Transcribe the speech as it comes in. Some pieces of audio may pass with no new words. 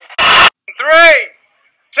Three,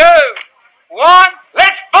 two, one,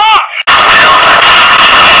 let's fire!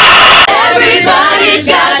 Everybody's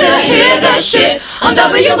got to hear the shit on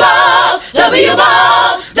W Balls, W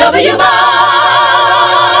Balls, W Balls.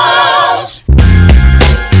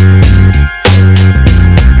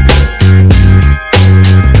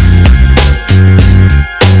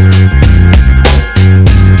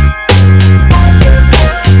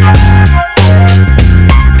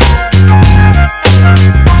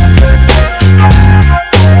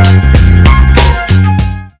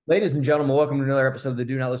 Ladies and gentlemen, welcome to another episode of the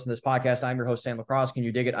Do Not Listen to This podcast. I'm your host, Sam Lacrosse. Can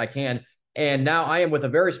you dig it? I can. And now I am with a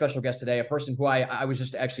very special guest today, a person who I was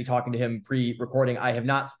just actually talking to him pre-recording. I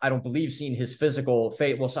don't believe, seen his physical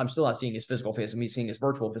face. Well, I'm still not seeing his physical face. I'm seeing his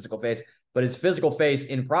virtual physical face, but his physical face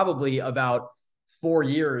in probably about 4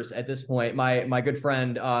 years at this point. My good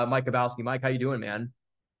friend, Mike Habowski. Mike, how you doing, man?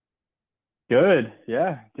 Good.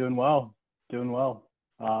 Yeah. Doing well.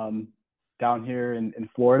 Down here in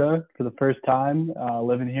Florida for the first time,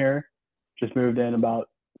 living here. Just moved in about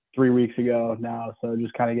 3 weeks ago now, so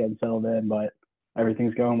just kind of getting settled in, but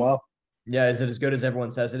everything's going well. Yeah, is it as good as everyone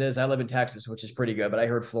says it is? I live in Texas, which is pretty good, but I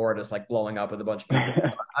heard Florida's like blowing up with a bunch of people.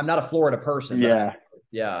 I'm not a Florida person. Yeah.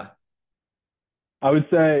 Yeah. I would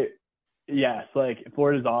say, yes, like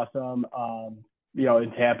Florida's awesome.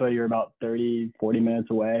 In Tampa, you're about 30, 40 minutes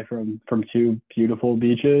away from two beautiful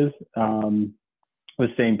beaches.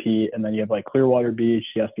 With St. Pete, and then you have like Clearwater Beach,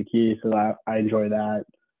 Siesta Key, so I enjoy that.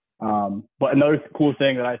 But another cool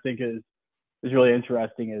thing that I think is really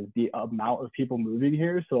interesting is the amount of people moving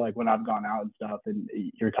here. So like when I've gone out and stuff and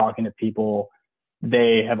you're talking to people,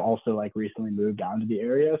 they have also like recently moved down to the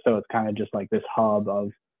area. So it's kind of just like this hub of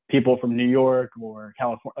people from New York or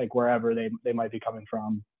California, like wherever they might be coming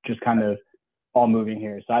from, just kind of all moving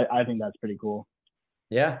here. So I think that's pretty cool.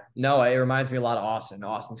 Yeah, no, it reminds me a lot of Austin.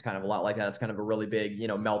 Austin's kind of a lot like that. It's kind of a really big,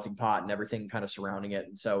 melting pot and everything kind of surrounding it.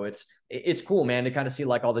 And so it's cool, man, to kind of see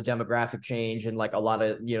like all the demographic change and like a lot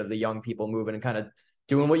of, the young people moving and kind of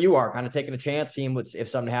doing what you are, kind of taking a chance, seeing if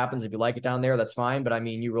something happens. If you like it down there, that's fine. But I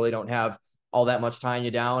mean, you really don't have all that much tying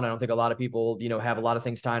you down. I don't think a lot of people, have a lot of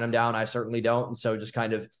things tying them down. I certainly don't. And so just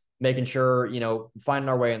kind of making sure, finding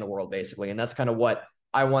our way in the world, basically. And that's kind of what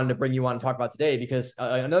I wanted to bring you on and talk about today, because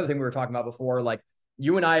another thing we were talking about before, like,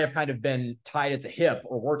 you and I have kind of been tied at the hip,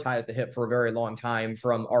 or were tied at the hip for a very long time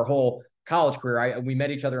from our whole college career. We met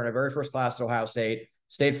each other in our very first class at Ohio State,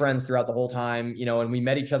 stayed friends throughout the whole time, and we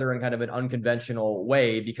met each other in kind of an unconventional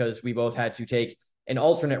way because we both had to take an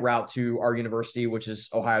alternate route to our university, which is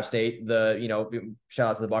Ohio State. Shout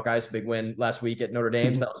out to the Buckeyes, big win last week at Notre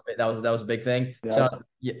Dame. So that was a big thing. Yeah.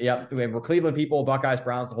 Yeah, we're Cleveland people, Buckeyes,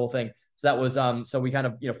 Browns, the whole thing. So that was so we kind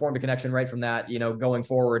of formed a connection right from that, going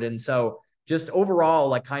forward. And so just overall,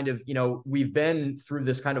 like kind of, we've been through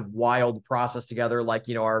this kind of wild process together. Like,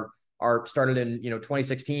 our started in,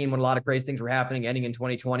 2016 when a lot of crazy things were happening, ending in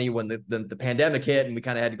 2020 when the pandemic hit and we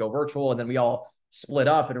kind of had to go virtual, and then we all split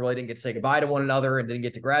up and really didn't get to say goodbye to one another and didn't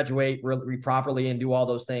get to graduate really properly and do all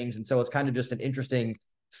those things. And so it's kind of just an interesting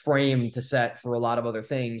frame to set for a lot of other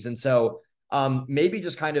things. And so maybe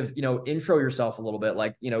just kind of, intro yourself a little bit,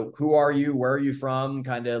 like, who are you, where are you from,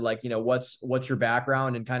 kind of like, what's your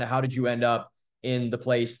background, and kind of how did you end up in the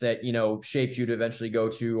place that, shaped you to eventually go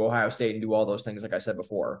to Ohio State and do all those things, like I said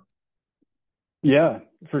before. Yeah,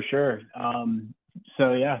 for sure.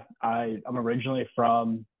 So yeah, I'm originally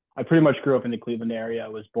I pretty much grew up in the Cleveland area. I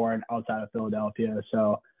was born outside of Philadelphia.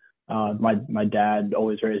 So my dad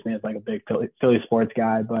always raised me as like a big Philly sports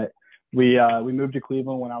guy, but we moved to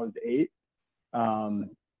Cleveland when I was 8.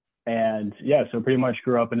 And yeah, so pretty much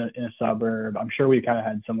grew up in a suburb. I'm sure we kind of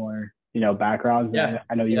had similar, backgrounds. Yeah.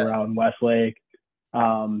 I know you were out in Westlake.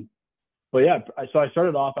 But yeah, so I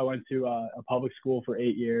started off, I went to a public school for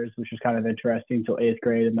 8 years, which was kind of interesting until 8th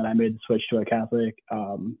grade. And then I made the switch to a Catholic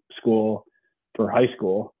school for high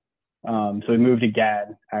school. So we moved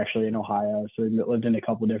again, actually, in Ohio. So we lived in a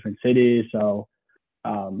couple different cities. So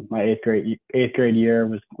my eighth grade year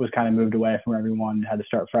was kind of moved away from everyone, had to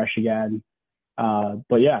start fresh again.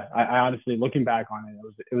 But yeah, I honestly, looking back on it,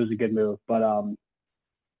 it was a good move. But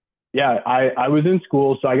yeah, I was in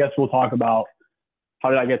school, so I guess we'll talk about how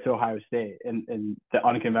did I get to Ohio State in the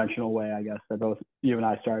unconventional way, I guess, that both you and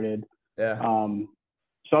I started. Yeah.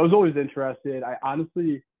 So I was always interested. I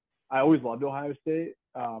always loved Ohio State.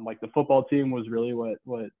 Like the football team was really what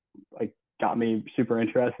like got me super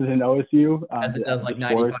interested in OSU. As it does like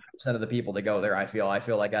 95% of the people that go there. I feel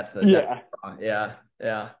like that's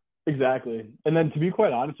yeah. Exactly. And then to be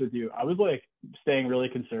quite honest with you, I was like staying really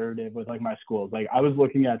conservative with like my schools. Like I was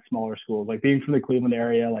looking at smaller schools, like being from the Cleveland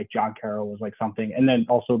area, like John Carroll was like something. And then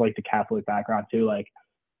also like the Catholic background too. Like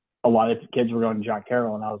a lot of kids were going to John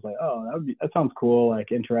Carroll, and I was like, oh, that sounds cool,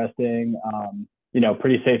 like interesting.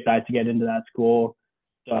 Pretty safe bet to get into that school.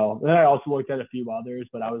 So then I also looked at a few others,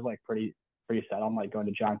 but I was like pretty set on like going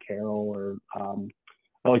to John Carroll, or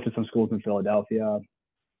I looked at some schools in Philadelphia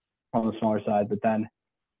on the smaller side. But then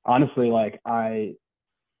honestly, like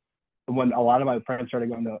when a lot of my friends started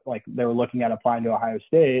going to, like, they were looking at applying to Ohio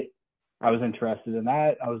State, I was interested in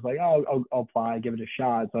that. I was like, oh, I'll apply, give it a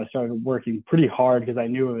shot. So I started working pretty hard because I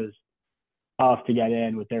knew it was tough to get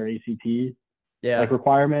in with their ACT like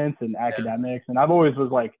requirements and academics. And I've always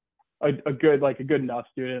was like a good enough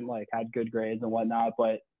student, like had good grades and whatnot.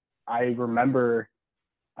 But I remember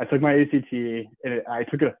I took my ACT and I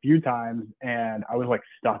took it a few times, and I was like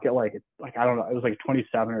stuck at like I don't know, it was like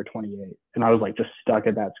 27 or 28, and I was like just stuck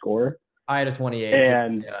at that score. I had a 28.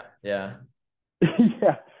 And yeah.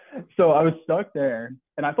 yeah. So I was stuck there,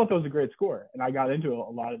 and I thought that was a great score, and I got into a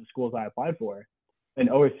lot of the schools I applied for, and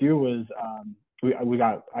OSU was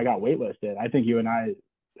I got waitlisted. I think you and I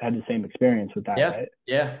had the same experience with that, right?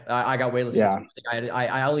 Yeah. I got waitlisted. Yeah.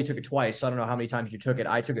 I only took it twice, so I don't know how many times you took it.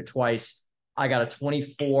 I took it twice. I got a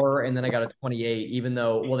 24, and then I got a 28. Even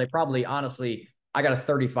though, well, they probably honestly, I got a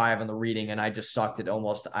 35 on the reading, and I just sucked at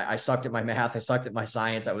almost. I sucked at my math. I sucked at my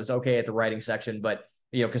science. I was okay at the writing section, but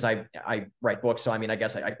because I write books, so I mean, I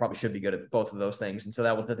guess I probably should be good at both of those things. And so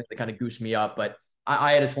that was the thing that kind of goosed me up. But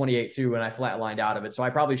I had a 28 too, and I flatlined out of it. So I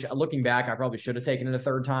probably, looking back, I probably should have taken it a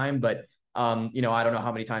third time. But I don't know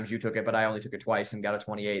how many times you took it, but I only took it twice and got a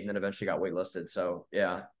 28, and then eventually got waitlisted. So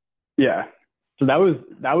yeah. Yeah. So that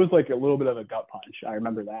was like a little bit of a gut punch. I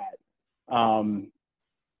remember that.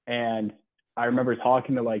 And I remember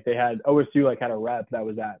talking to, like, they had OSU like had a rep that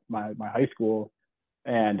was at my high school.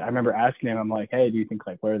 And I remember asking him, I'm like, hey, do you think,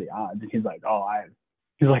 like, what are the odds? And he's like,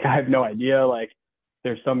 I have no idea. Like,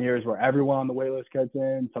 there's some years where everyone on the wait list gets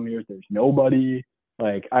in, some years there's nobody.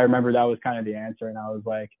 Like, I remember that was kind of the answer. And I was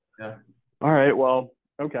like, Yeah. All right, well,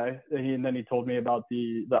 okay. And then he told me about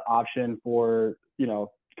the option for,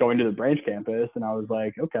 going to the branch campus. And I was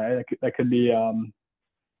like, okay, that could be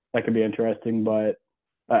interesting. But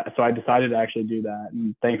so I decided to actually do that.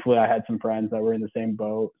 And thankfully I had some friends that were in the same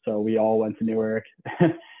boat. So we all went to Newark,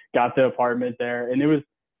 got the apartment there. And it was,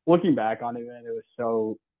 looking back on it, man, it was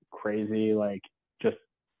so crazy. Like, just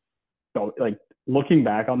so, like, looking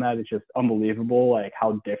back on that, it's just unbelievable, like,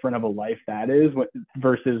 how different of a life that is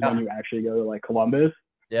versus when you actually go to, like, Columbus.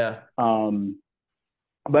 Yeah.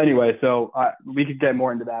 But anyway, so we could get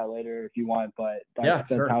more into that later if you want, but that's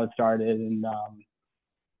sure. how it started. And,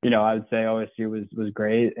 I would say OSU was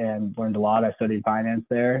great and learned a lot. I studied finance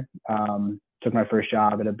there, took my first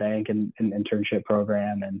job at a bank and an internship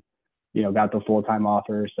program, and, got the full-time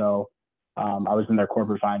offer. So I was in their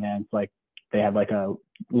corporate finance, like, they had like a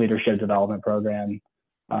leadership development program.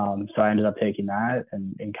 So I ended up taking that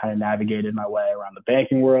and kind of navigated my way around the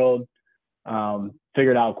banking world.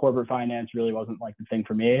 Figured out corporate finance really wasn't like the thing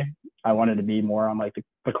for me. I wanted to be more on like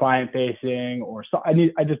the client facing, or so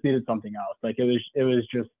I just needed something else. Like, it was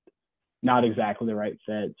just not exactly the right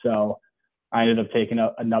fit. So I ended up taking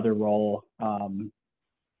another role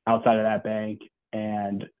outside of that bank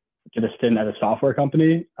and did a stint at a software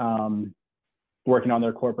company, working on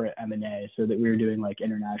their corporate M&A, so that we were doing like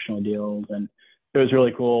international deals, and it was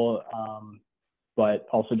really cool. But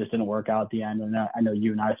also just didn't work out at the end. And I know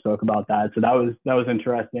you and I spoke about that. So that was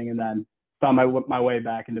interesting. And then found my way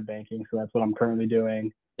back into banking. So that's what I'm currently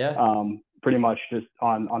doing. Yeah. Pretty much just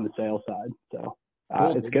on the sales side. So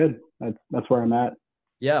Cool. It's good. That's where I'm at.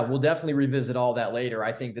 Yeah, we'll definitely revisit all that later.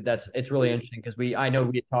 I think it's really interesting because I know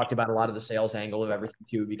we had talked about a lot of the sales angle of everything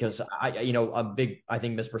too, because a big, I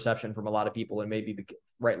think, misperception from a lot of people, and maybe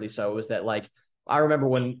rightly so, is that, like, I remember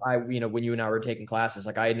when when you and I were taking classes,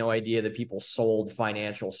 like, I had no idea that people sold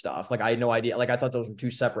financial stuff. Like, I had no idea. Like, I thought those were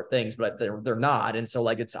two separate things, but they're not. And so,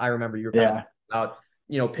 like, I remember you're kind of about,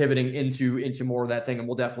 pivoting into more of that thing, and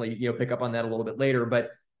we'll definitely, pick up on that a little bit later.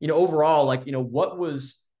 But, overall, like, what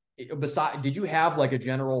was, did you have like a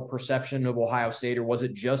general perception of Ohio State, or was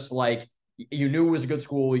it just like you knew it was a good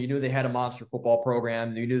school, you knew they had a monster football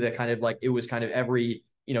program, you knew that kind of like it was kind of every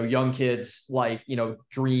young kid's life,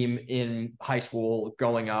 dream in high school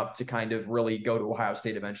going up to kind of really go to Ohio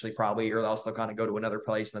State eventually, probably, or else they'll kind of go to another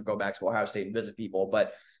place and then go back to Ohio State and visit people.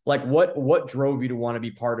 But like, what drove you to want to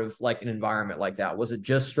be part of like an environment like that? Was it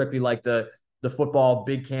just strictly like the football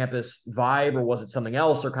big campus vibe, or was it something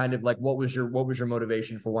else, or kind of like what was your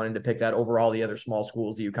motivation for wanting to pick that over all the other small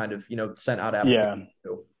schools that you kind of sent out applications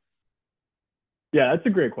to? Yeah, that's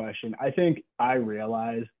a great question. I think I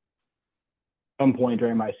realized some point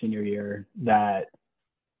during my senior year that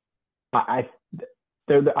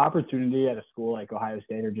the opportunity at a school like Ohio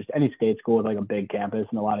State or just any state school with like a big campus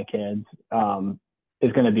and a lot of kids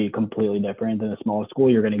is going to be completely different than a small school.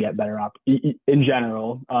 You're going to get better in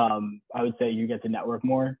general. I would say you get to network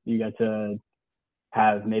more. You get to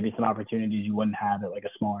have maybe some opportunities you wouldn't have at like a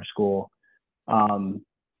smaller school.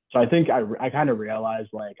 So I think I kind of realized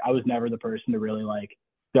like I was never the person to really like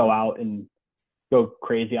go out and go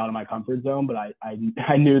crazy out of my comfort zone, but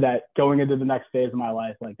I knew that going into the next phase of my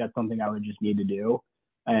life, like that's something I would just need to do.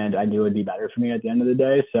 And I knew it'd be better for me at the end of the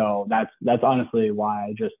day. So that's honestly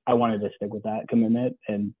why I wanted to stick with that commitment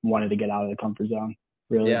and wanted to get out of the comfort zone.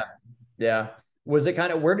 Really. Yeah. Yeah. Was it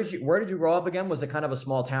kind of where did you grow up again? Was it kind of a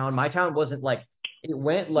small town? My town wasn't like it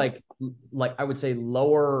went like I would say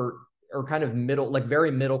lower or kind of middle, like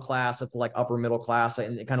very middle class up to like upper middle class.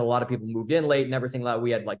 And kind of a lot of people moved in late and everything. Like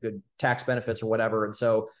we had like good tax benefits or whatever. And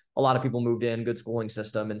so a lot of people moved in, good schooling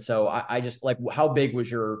system. And so I just like, how big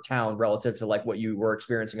was your town relative to like what you were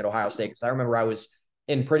experiencing at Ohio State? Because I remember I was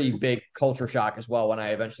in pretty big culture shock as well when I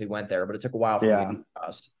eventually went there, but it took a while for me to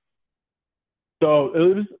adjust.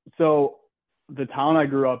 So the town I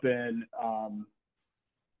grew up in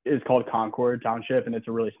is called Concord Township, and it's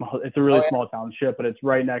a really small township, but it's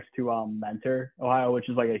right next to Mentor, Ohio, which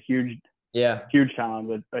is like a huge town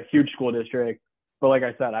with a huge school district. But like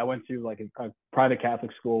I said, I went to like a private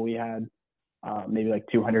Catholic school. We had maybe like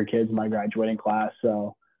 200 kids in my graduating class,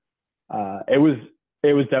 so it was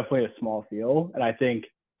definitely a small feel, and I think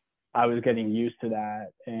I was getting used to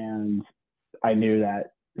that, and I knew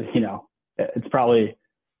that it's probably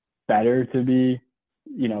better to be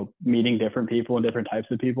meeting different people and different types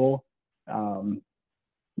of people, and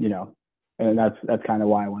that's kind of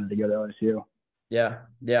why I wanted to go to OSU.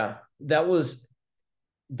 Yeah. That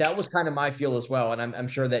was kind of my feel as well. And I'm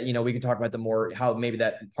sure that, we can talk about how maybe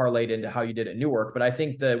that parlayed into how you did at Newark. But I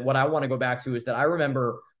think that what I want to go back to is that I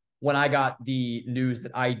remember when I got the news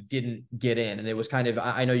that I didn't get in, and it was kind of,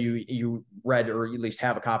 I know you read or at least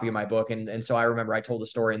have a copy of my book. And so I remember I told a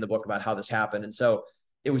story in the book about how this happened. And so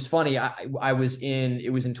it was funny. It was in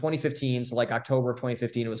 2015. So like October of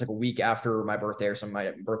 2015, it was like a week after my birthday or something.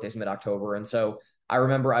 My birthday's mid-October. And so I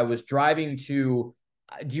remember I was driving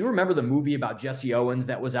do you remember the movie about Jesse Owens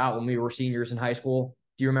that was out when we were seniors in high school?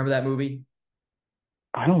 Do you remember that movie?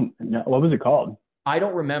 I don't know. What was it called? I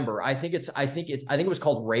don't remember. I think it was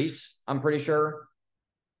called Race. I'm pretty sure.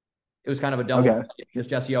 It was kind of a double play because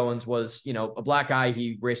Jesse Owens was, a black guy.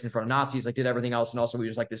 He raced in front of Nazis, like did everything else. And also he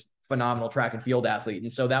was like this phenomenal track and field athlete.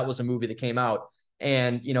 And so that was a movie that came out.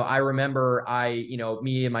 And, I remember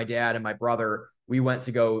me and my dad and my brother, we went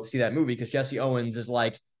to go see that movie because Jesse Owens is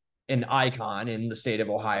like an icon in the state of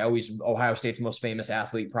Ohio. He's Ohio State's most famous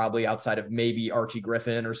athlete, probably outside of maybe Archie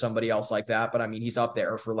Griffin or somebody else like that. But I mean, he's up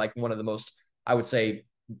there for like one of the most, I would say,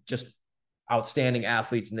 just outstanding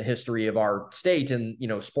athletes in the history of our state and,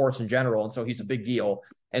 sports in general. And so he's a big deal.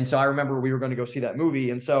 And so I remember we were going to go see that movie.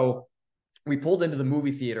 And so we pulled into the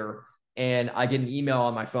movie theater and I get an email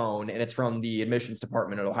on my phone and it's from the admissions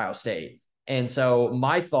department at Ohio State. And so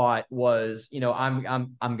my thought was,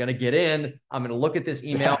 I'm going to get in, I'm going to look at this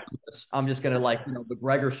email. I'm just going to like,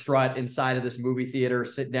 McGregor strut inside of this movie theater,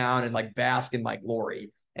 sit down and like bask in my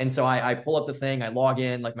glory. And so I pull up the thing, I log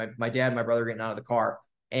in, like my dad and my brother getting out of the car.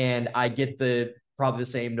 And I get probably the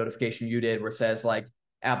same notification you did where it says like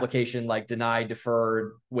application, like denied,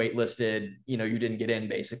 deferred, waitlisted, you didn't get in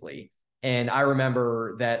basically. And I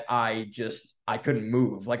remember that I couldn't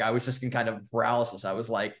move. Like I was just in kind of paralysis. I was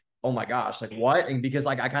like, oh my gosh, like what? And because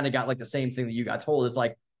like, I kind of got like the same thing that you got told. It's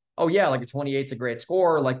like, oh yeah, like a 28 is a great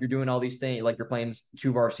score. Like you're doing all these things, like you're playing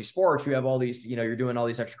 2 varsity sports. You have all these, you're doing all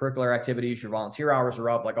these extracurricular activities. Your volunteer hours are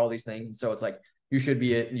up, like all these things. And so it's like, you should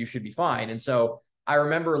be fine. And so I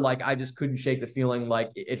remember like I just couldn't shake the feeling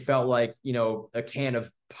like it felt like, a can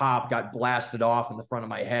of pop got blasted off in the front of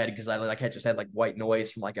my head because I had just had like white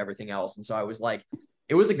noise from like everything else. And so I was like,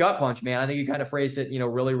 it was a gut punch, man. I think you kind of phrased it,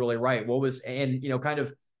 really, really right. What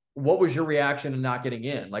was your reaction to not getting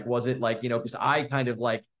in? Like, was it like, because I kind of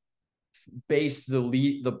like based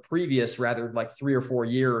the previous rather like 3 or 4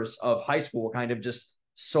 years of high school kind of just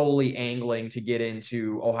solely angling to get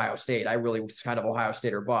into Ohio State. I really was kind of Ohio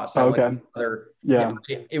State or bust.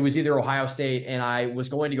 It was either Ohio State and I was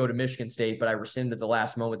going to go to Michigan State, but I rescinded at the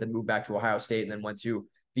last moment and moved back to Ohio State and then went to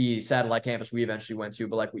the satellite campus we eventually went to.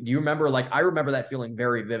 But like, do you remember, like, I remember that feeling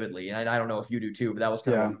very vividly. And I don't know if you do too, but that was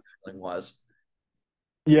kind of what the feeling was.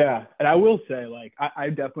 Yeah. And I will say, like, I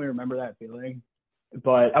definitely remember that feeling,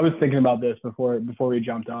 but I was thinking about this before we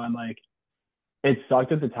jumped on. Like, it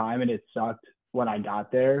sucked at the time and it sucked when I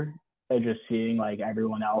got there, and just seeing like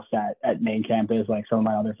everyone else at main campus, like some of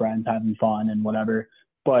my other friends having fun and whatever.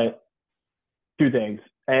 But 2 things.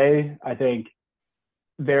 A, I think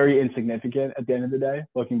very insignificant at the end of the day,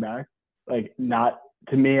 looking back. Like, not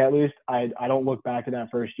to me at least. I don't look back to that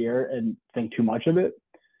first year and think too much of it.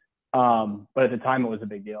 But at the time, it was a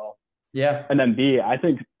big deal. Yeah. And then B, I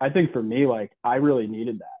think for me, like, I really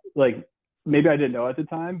needed that. Like, maybe I didn't know at the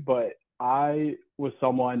time, but I was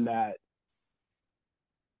someone that,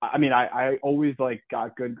 I mean, I always like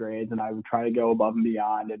got good grades and I would try to go above and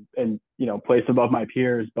beyond and place above my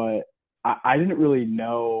peers, but I didn't really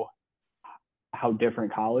know how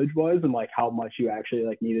different college was and like how much you actually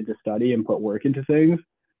like needed to study and put work into things.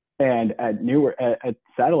 And at Newark, at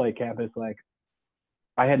satellite campus, like,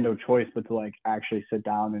 I had no choice but to like actually sit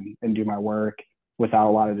down and do my work without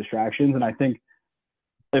a lot of distractions. And I think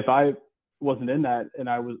if I wasn't in that and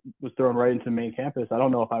I was thrown right into main campus, I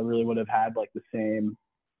don't know if I really would have had like the same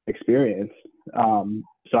experience.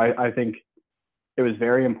 So I think it was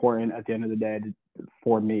very important at the end of the day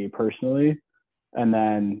for me personally. And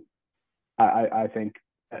then I think,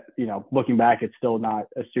 looking back, it's still not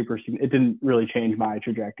it didn't really change my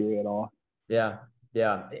trajectory at all. Yeah.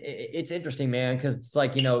 Yeah. It's interesting, man, because it's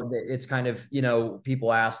like, it's kind of,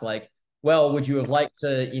 people ask like, well, would you have liked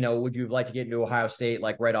to get into Ohio State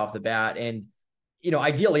like right off the bat? And,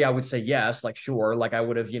 ideally I would say yes, like, sure. Like I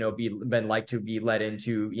would have, been like to be led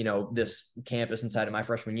into, this campus inside of my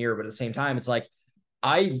freshman year. But at the same time, it's like,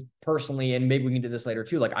 I personally, and maybe we can do this later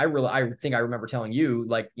too. Like I think I remember telling you,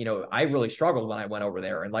 like, I really struggled when I went over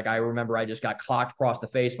there. And like, I remember I just got clocked across the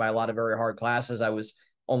face by a lot of very hard classes. I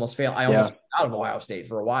almost failed out of Ohio State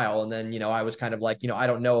for a while. And then, I was kind of like, I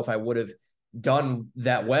don't know if I would have done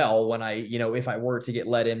that well when I, if I were to get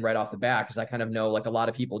let in right off the bat, because I kind of know like a lot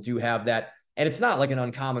of people do have that. And it's not like an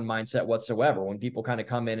uncommon mindset whatsoever when people kind of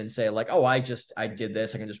come in and say like, oh, I did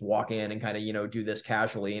this. I can just walk in and kind of, do this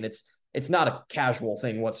casually. And it's not a casual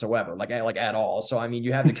thing whatsoever, like at all. So, I mean,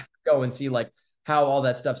 you have to go and see like how all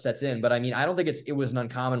that stuff sets in. But I mean, I don't think it was an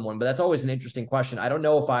uncommon one, but that's always an interesting question. I don't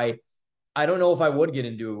know if I would get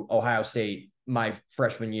into Ohio State my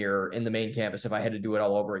freshman year in the main campus if I had to do it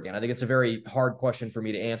all over again. I think it's a very hard question for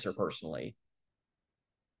me to answer personally.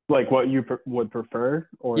 Like what you would prefer,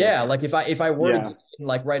 or yeah, like if I were to get in,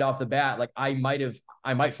 like right off the bat, like I might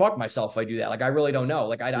fuck myself if I do that. Like I really don't know.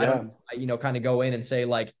 Like I don't kind of go in and say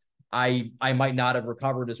like I might not have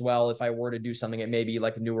recovered as well if I were to do something at maybe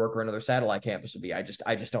like Newark or another satellite campus would be. I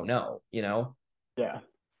just don't know.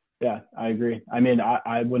 Yeah, I agree. I mean,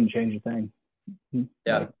 I wouldn't change a thing.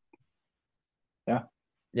 Yeah. Like, yeah.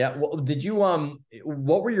 Yeah. Well, did you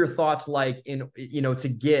what were your thoughts like in to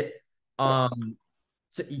get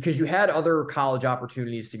because you had other college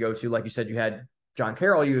opportunities to go to, like you said, you had John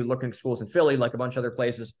Carroll, you were looking at schools in Philly, like a bunch of other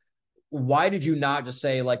places. Why did you not just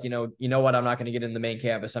say like, what, I'm not going to get in the main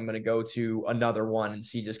campus. I'm going to go to another one and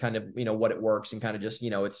see just kind of, what it works and kind of just,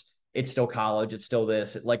 it's still college. It's still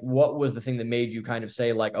this. Like, what was the thing that made you kind of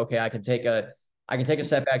say like, okay, I can take a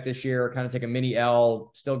setback this year, kind of take a mini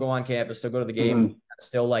L, still go on campus, still go to the game,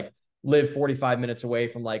 still like live 45 minutes away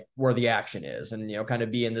from like where the action is and, kind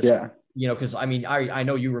of be in this, because I mean, I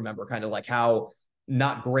know you remember kind of like how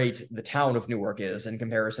not great the town of Newark is in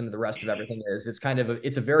comparison to the rest of everything is. It's kind of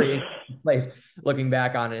it's a very interesting place looking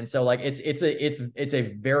back on it. And so like it's a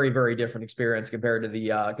very, very different experience compared to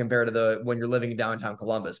the when you're living in downtown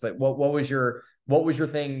Columbus. But what was your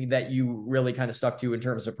thing that you really kind of stuck to in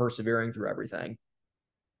terms of persevering through everything?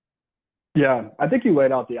 Yeah, I think you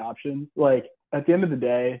laid out the options. Like at the end of the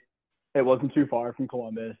day, it wasn't too far from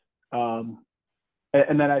Columbus. And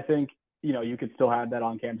then I think, you could still have that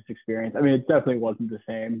on-campus experience. I mean, it definitely wasn't the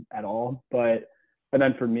same at all. And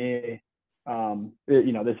then for me,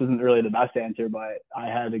 this isn't really the best answer, but I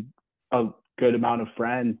had a good amount of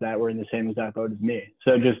friends that were in the same exact boat as me.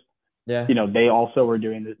 So just, they also were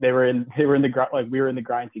doing this. They were in the like we were in the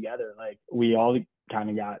grind together. Like we all kind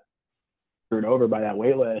of got screwed over by that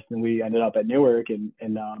wait list, and we ended up at Newark and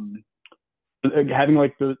having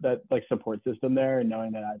like that like support system there and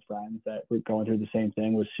knowing that I had friends that were going through the same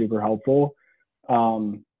thing was super helpful.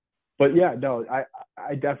 But yeah, no,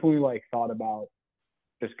 I definitely like thought about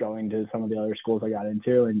just going to some of the other schools I got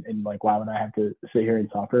into and like, why would I have to sit here and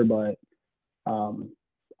suffer? But,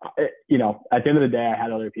 at the end of the day, I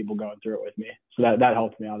had other people going through it with me. So that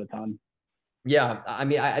helped me out a ton. Yeah. I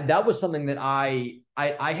mean, that was something that I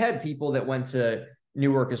had people that went to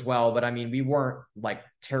Newark as well, but I mean, we weren't like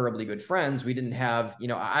terribly good friends. We didn't have,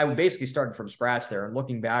 I basically started from scratch there, and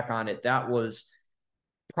looking back on it, that was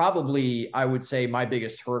probably, I would say, my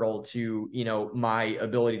biggest hurdle to, my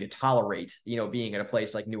ability to tolerate, being at a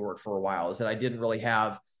place like Newark for a while, is that I didn't really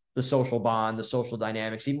have the social bond, the social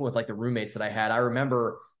dynamics, even with like the roommates that I had. I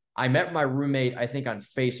remember I met my roommate, I think on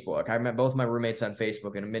Facebook. I met both my roommates on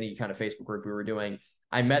Facebook in a mini kind of Facebook group we were doing.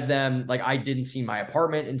 I met them, like I didn't see my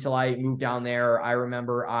apartment until I moved down there. I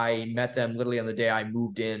remember I met them literally on the day I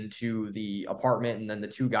moved into the apartment. And then the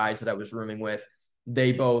two guys that I was rooming with,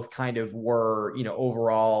 they both kind of were,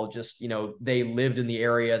 overall just, they lived in the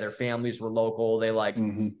area. Their families were local. They like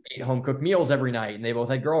ate home cooked meals every night. And they both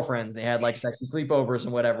had girlfriends. They had like sexy sleepovers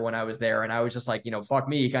and whatever when I was there. And I was just like, fuck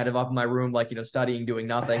me, kind of up in my room, like, studying, doing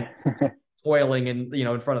nothing, toiling and,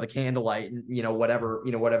 in front of the candlelight and, whatever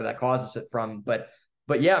that causes it from.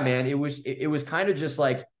 But yeah, man, it was kind of just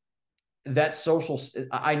like that social.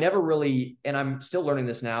 I never really, and I'm still learning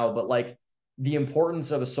this now, but like the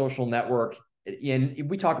importance of a social network. And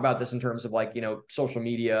we talk about this in terms of like, social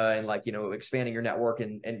media and like, expanding your network.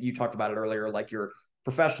 And you talked about it earlier, like your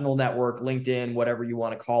professional network, LinkedIn, whatever you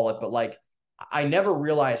want to call it. But like, I never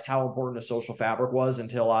realized how important a social fabric was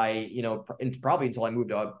until probably until I moved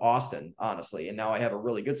to Austin, honestly. And now I have a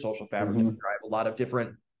really good social fabric. I have a lot of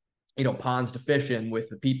different ponds to fish in with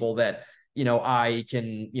the people that I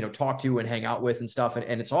can talk to and hang out with and stuff,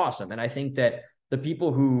 and it's awesome. And I think that the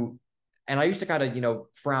people who, and I used to kind of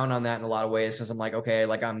frown on that in a lot of ways, because I'm like, okay,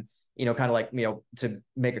 like I'm kind of like to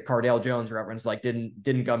make a Cardale Jones reference, like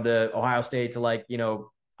didn't come to Ohio State to like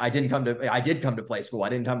I did come to play school. I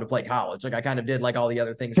didn't come to play college. Like I kind of did like all the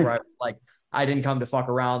other things where I was like, I didn't come to fuck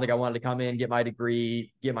around. Like I wanted to come in, get my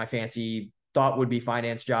degree, get my fancy thought would be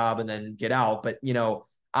finance job, and then get out. But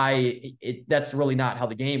that's really not how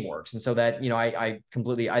the game works. And so that, I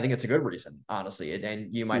think it's a good reason, honestly.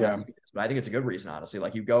 And you might not think this, but I think it's a good reason, honestly.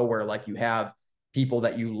 Like you go where like you have people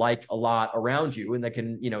that you like a lot around you and that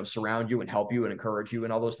can, surround you and help you and encourage you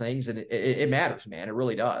and all those things. And it matters, man. It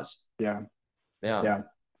really does. Yeah. Yeah. Yeah.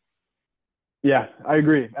 Yeah, I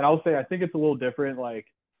agree. And I'll say, I think it's a little different. Like,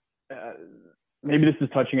 maybe this is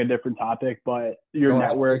touching a different topic, but your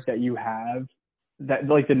network that you have, that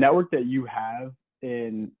like the network that you have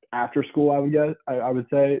in after school, I would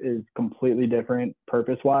say is completely different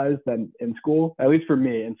purpose wise than in school. At least for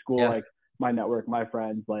me in school, like my network, my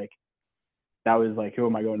friends, like that was like, who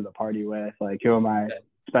am I going to the party with? Like, who am I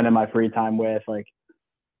spending my free time with? Like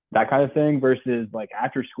that kind of thing versus like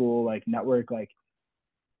after school, like network, like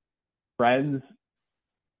friends.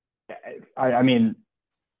 I mean,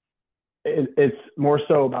 it's more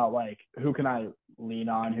so about like, who can I lean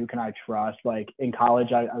on? Who can I trust? Like in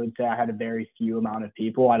college, I would say I had a very few amount of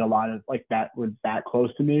people. I had a lot of like that was that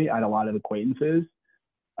close to me. I had a lot of acquaintances.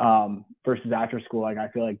 Versus after school, like I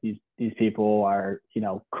feel like these people are,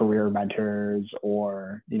 career mentors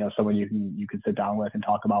or, someone you can sit down with and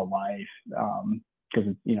talk about life.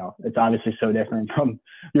 Because it's obviously so different from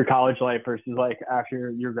your college life versus like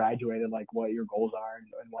after you're graduated, like what your goals are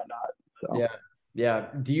and whatnot. So yeah.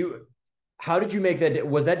 How did you make that?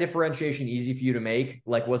 Was that differentiation easy for you to make?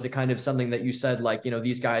 Like, was it kind of something that you said, like,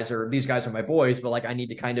 these guys are my boys, but like, I need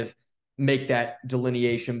to kind of make that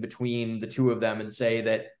delineation between the two of them and say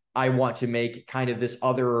that I want to make kind of this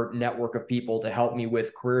other network of people to help me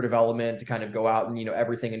with career development, to kind of go out and,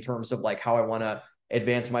 everything in terms of like how I want to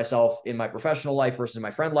advance myself in my professional life versus my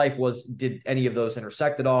friend life? Did any of those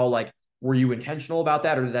intersect at all? Like, were you intentional about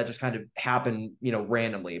that, or did that just kind of happen,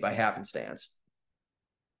 randomly by happenstance?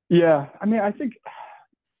 Yeah, I mean, I think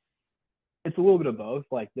it's a little bit of both.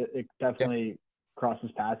 Like it definitely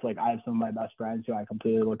crosses paths. Like I have some of my best friends who I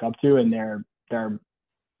completely look up to, and they're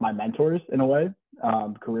my mentors in a way,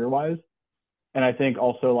 career wise. And I think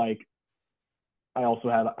also like I also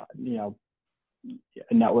have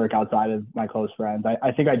a network outside of my close friends.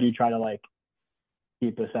 I think I do try to like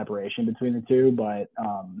keep the separation between the two, but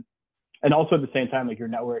and also at the same time, like your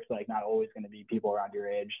network's like not always going to be people around your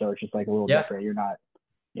age, so it's just like a little different. You're not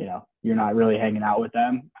you're not really hanging out with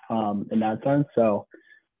them in that sense. So,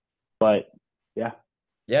 but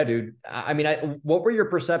yeah, dude. I mean, what were your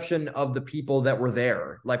perception of the people that were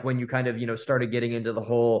there? Like when you kind of, started getting into the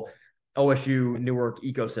whole OSU Newark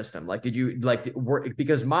ecosystem, like, did you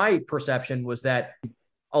because my perception was that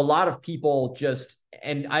a lot of people just,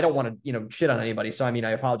 and I don't want to, shit on anybody. So, I mean,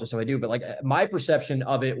 I apologize if I do, but like my perception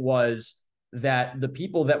of it was that the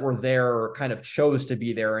people that were there kind of chose to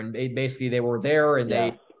be there, and basically they were there and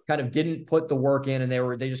they kind of didn't put the work in, and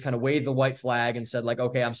they just kind of waved the white flag and said like,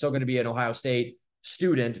 okay, I'm still going to be an Ohio State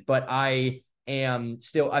student, but I'm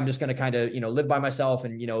just going to kind of, live by myself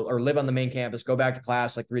and, or live on the main campus, go back to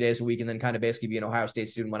class like 3 days a week, and then kind of basically be an Ohio State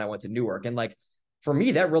student when I went to Newark. And like, for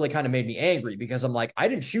me, that really kind of made me angry, because I'm like, I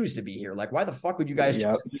didn't choose to be here. Like, why the fuck would you guys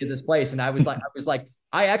choose to be in this place? And I was like,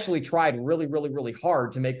 I actually tried really, really, really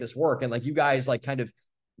hard to make this work. And like, you guys like kind of,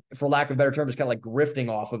 for lack of a better term, just kind of like grifting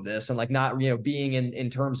off of this and like not, being in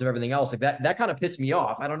terms of everything else, like that kind of pissed me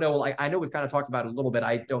off. I don't know. Like, I know we've kind of talked about it a little bit.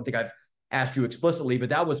 I don't think I've asked you explicitly, but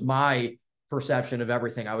that was my perception of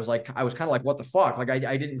everything. I was kind of like, what the fuck? Like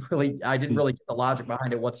I didn't really get the logic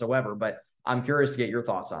behind it whatsoever, but I'm curious to get your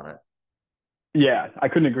thoughts on it. Yeah, I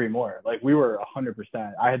couldn't agree more. Like we were 100%.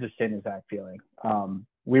 I had the same exact feeling.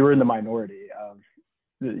 We were in the minority of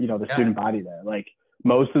the student body there. Like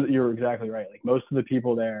you're exactly right. Like most of the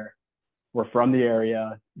people there were from the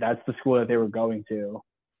area. That's the school that they were going to.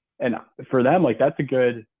 And for them, like that's a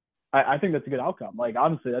good, I think that's a good outcome. Like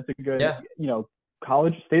obviously that's a good,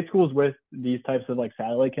 college state schools with these types of like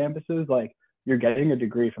satellite campuses, like you're getting a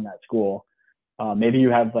degree from that school. Maybe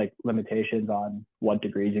you have like limitations on what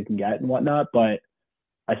degrees you can get and whatnot, but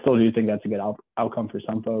I still do think that's a good outcome for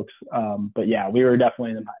some folks. But yeah, we were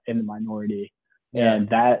definitely in the minority, and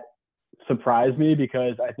that surprised me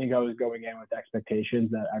because I think I was going in with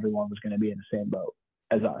expectations that everyone was going to be in the same boat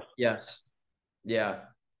as us. Yes. Yeah.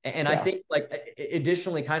 And I think like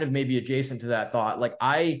additionally kind of maybe adjacent to that thought, like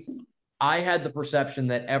I had the perception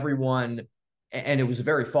that everyone, and it was a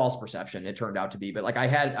very false perception, it turned out to be, but like I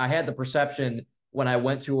had the perception when I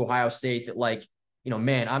went to Ohio State that like,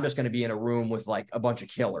 man, I'm just going to be in a room with like a bunch of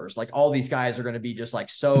killers. Like all these guys are going to be just like,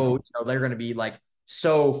 so, they're going to be like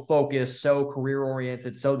so focused, so career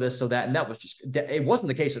oriented, so this, so that. And that was just, it wasn't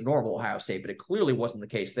the case at normal Ohio State, but it clearly wasn't the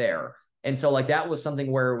case there. And so like, that was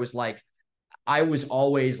something where it was like, I was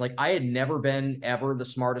always like, I had never been ever the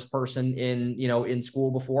smartest person in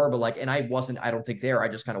school before, but like, and I don't think there, I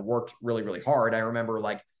just kind of worked really, really hard. I remember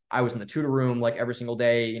like, I was in the tutor room like every single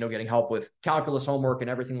day, getting help with calculus homework and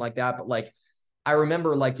everything like that. But like, I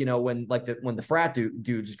remember like, when the frat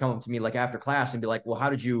dudes would come up to me like after class and be like, well,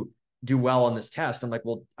 how did you do well on this test? I'm like,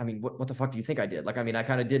 well, I mean, what the fuck do you think I did? Like, I mean, I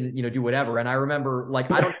kind of didn't, do whatever. And I remember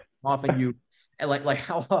like, I don't know how often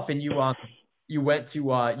how often you went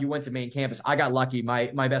to main campus. I got lucky.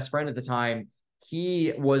 My best friend at the time,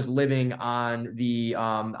 he was living on the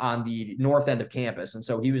north end of campus, and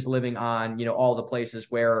so he was living on all the places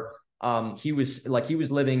where he was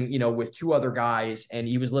living with two other guys, and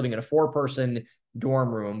he was living in a 4-person dorm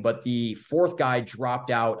room, but the fourth guy dropped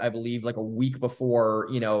out, I believe, like a week before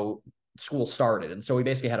school started, and so he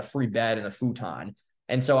basically had a free bed and a futon.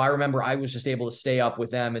 And so I remember I was just able to stay up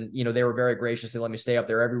with them, and they were very gracious. They let me stay up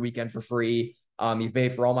there every weekend for free. He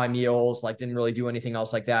paid for all my meals, like didn't really do anything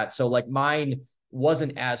else like that. So like mine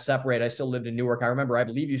wasn't as separate. I still lived in Newark. I remember, I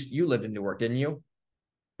believe you lived in Newark, didn't you?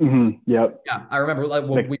 Mm-hmm. Yep. Yeah, I remember like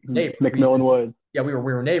we neighbors. McMillan Woods. Yeah, we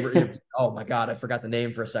were neighbors. Oh my God, I forgot the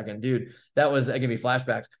name for a second, dude. That gave me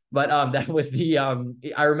flashbacks. But that was the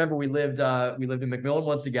I remember we lived in McMillan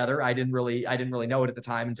Woods together. I didn't really know it at the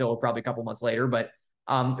time until probably a couple months later. But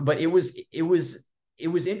it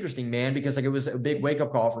was interesting, man, because like it was a big wake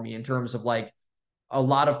up call for me in terms of like a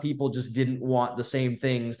lot of people just didn't want the same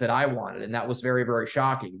things that I wanted. And that was very, very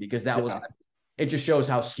shocking because it just shows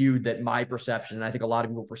how skewed that my perception, and I think a lot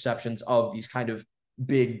of people's perceptions of these kind of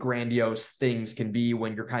big, grandiose things can be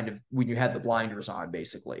when you had the blinders on,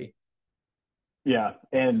 basically. Yeah.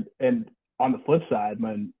 And on the flip side,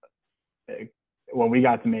 when we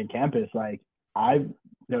got to main campus, like I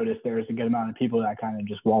noticed there was a good amount of people that kind of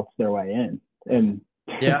just waltzed their way in. And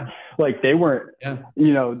like they weren't,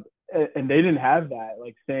 and they didn't have that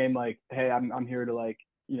like same like, hey, I'm here to like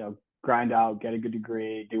grind out, get a good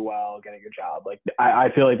degree, do well, get a good job. Like I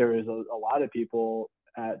feel like there was a lot of people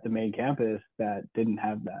at the main campus that didn't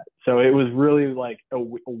have that, so it was really like a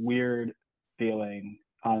weird feeling,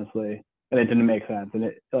 honestly, and it didn't make sense and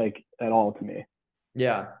it like at all to me.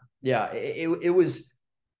 It was,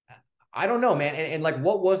 I don't know, man. And like,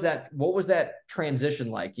 what was that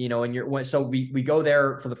transition like, and so we go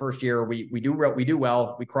there for the first year, we do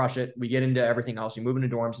well, we crush it, we get into everything else, we move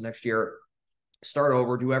into dorms the next year, start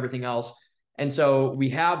over, do everything else. And so we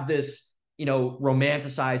have this,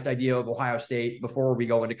 romanticized idea of Ohio State before we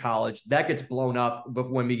go into college. That gets blown up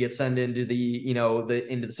when we get sent into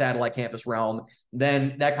into the satellite campus realm.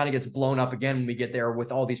 Then that kind of gets blown up again when we get there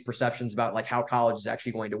with all these perceptions about like how college is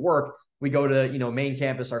actually going to work. We go to, main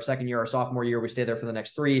campus our second year, our sophomore year, we stay there for the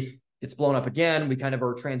next 3. It's blown up again. We kind of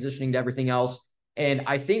are transitioning to everything else. And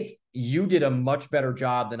I think you did a much better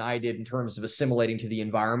job than I did in terms of assimilating to the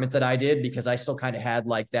environment that I did, because I still kind of had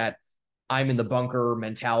like that I'm in the bunker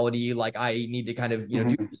mentality. Like I need to kind of,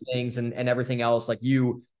 do these things and everything else. Like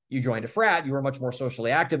you joined a frat, you were much more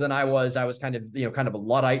socially active than I was. I was kind of, kind of a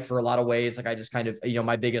Luddite for a lot of ways. Like I just kind of,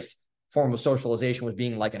 my biggest form of socialization was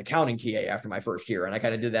being like an accounting TA after my first year. And I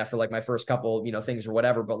kind of did that for like my first couple, things or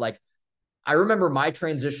whatever. But like, I remember my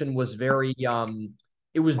transition was very,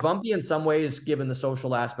 it was bumpy in some ways given the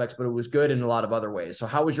social aspects, but it was good in a lot of other ways. So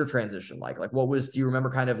how was your transition like? Like do you remember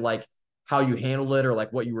kind of like how you handled it or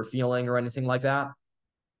like what you were feeling or anything like that?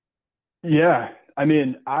 Yeah. I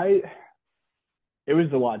mean, it it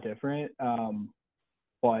was a lot different.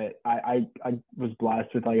 But I was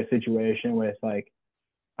blessed with like a situation with like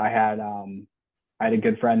I had I had a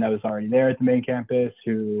good friend that was already there at the main campus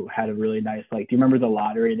who had a really nice like. Do you remember the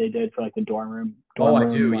lottery they did for like the dorm room? Oh, Dorm I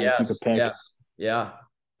room, do. like you Yes. could pick. Yes. Yeah.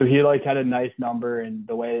 So he like had a nice number, and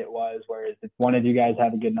the way it was, whereas if one of you guys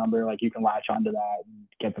have a good number, like you can latch onto that and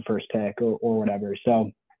get the first pick or whatever.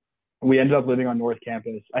 So we ended up living on North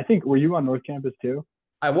Campus. I think were you on North Campus too?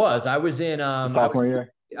 I was. I was in Sophomore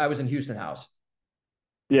year. I was in Houston House.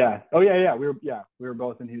 Yeah. Oh yeah. We were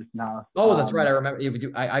both in Houston House. Oh, that's right. I remember. Yeah, we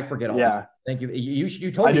do. I forget all these. Yeah. Thank you.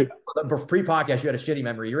 You told I me do. pre-podcast you had a shitty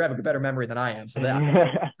memory. You have a better memory than I am. So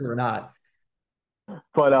that true or not.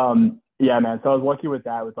 But yeah, man. So I was lucky with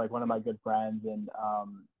that with like one of my good friends, and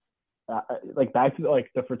like back to like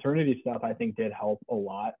the fraternity stuff. I think did help a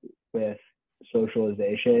lot with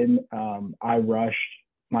socialization. I rushed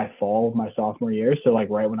my fall my sophomore year, so like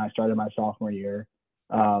right when I started my sophomore year,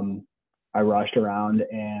 I rushed around,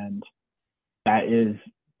 and that is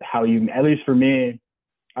how you, at least for me,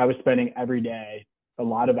 I was spending every day a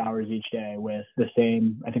lot of hours each day with the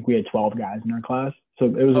same. I think we had 12 guys in our class, so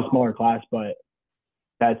it was a smaller class, but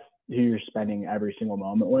that's who you're spending every single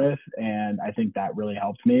moment with, and I think that really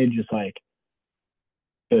helped me just like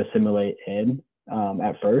to assimilate in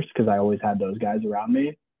at first because I always had those guys around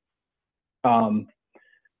me.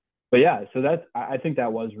 But yeah, so that's I think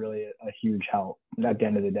that was really a huge help at the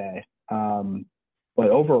end of the day. But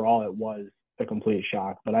overall, it was a complete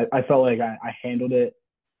shock. But I felt like I handled it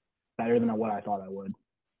better than what I thought I would.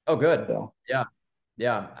 Oh, good. So Yeah.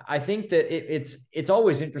 Yeah. I think that it's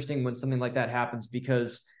always interesting when something like that happens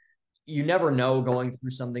because you never know going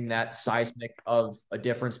through something that seismic of a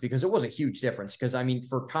difference because it was a huge difference. Because I mean,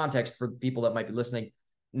 for context, for people that might be listening,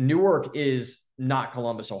 Newark is not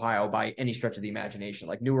Columbus, Ohio by any stretch of the imagination.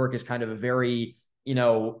 Like Newark is kind of a very,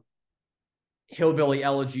 hillbilly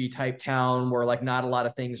elegy type town where like not a lot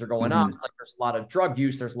of things are going on. Like there's a lot of drug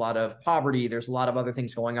use, there's a lot of poverty, there's a lot of other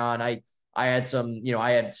things going on. I had some,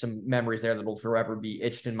 I had some memories there that will forever be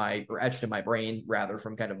etched in my brain rather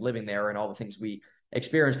from kind of living there and all the things we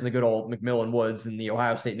experienced in the good old McMillan Woods and the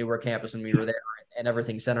Ohio State Newark campus when we were there and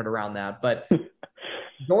everything centered around that. But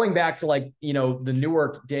going back to like, the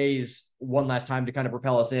Newark days one last time to kind of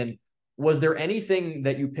propel us in, was there anything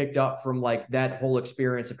that you picked up from like that whole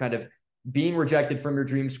experience of kind of being rejected from your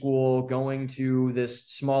dream school, going to this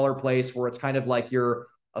smaller place where it's kind of like you're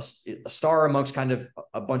a star amongst kind of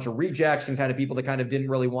a bunch of rejects and kind of people that kind of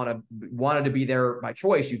didn't really wanted to be there by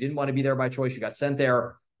choice. You didn't want to be there by choice. You got sent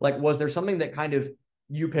there. Like, was there something that kind of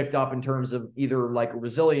you picked up in terms of either like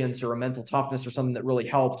resilience or a mental toughness or something that really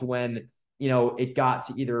helped when, it got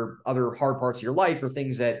to either other hard parts of your life or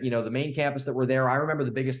things that, the main campus that were there? I remember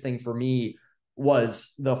the biggest thing for me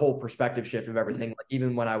was the whole perspective shift of everything. Like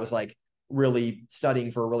even when I was like really studying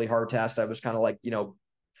for a really hard test, I was kind of like,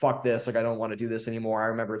 fuck this. Like, I don't want to do this anymore. I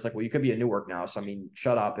remember it's like, well, you could be at Newark now. So, I mean,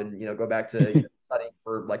 shut up and, go back to studying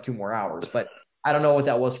for like 2 more hours. But I don't know what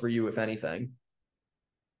that was for you, if anything.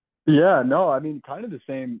 yeah, no, I mean, kind of the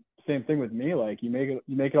same thing with me. Like you make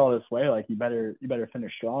it all this way, like you better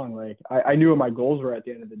finish strong. Like I knew what my goals were at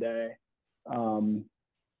the end of the day.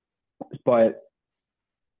 But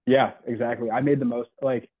yeah, exactly. I made the most,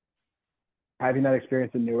 like having that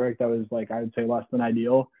experience in Newark, that was like, I would say less than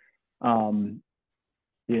ideal.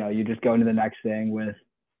 You just go into the next thing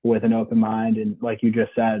with an open mind. And like you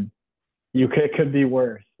just said, it could be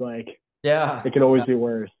worse. Like, yeah, it could always be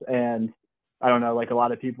worse. And I don't know, like a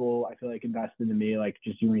lot of people, I feel like invested in me, like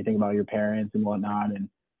just when you think about your parents and whatnot.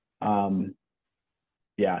 And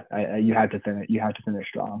yeah, you have to finish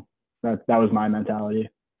strong. That was my mentality.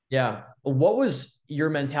 Yeah. What was your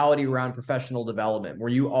mentality around professional development? Were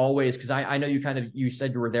you always, because I know you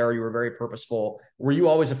said you were there, you were very purposeful. Were you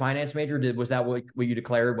always a finance major? Was that what you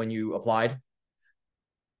declared when you applied?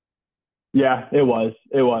 Yeah, it was.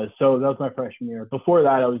 So that was my freshman year. Before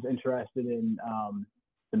that, I was interested in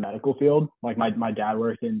the medical field. Like my dad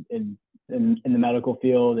worked in the medical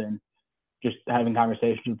field, and just having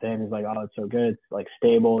conversations with him, he's like, "Oh, it's so good. It's like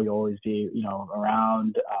stable. You'll always be,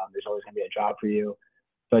 around. There's always gonna be a job for you."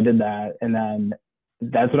 So I did that, and then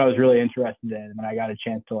that's what I was really interested in. And I got a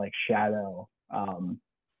chance to like shadow. I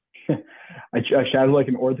shadowed like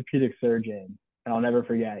an orthopedic surgeon, and I'll never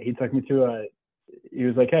forget. He took me to he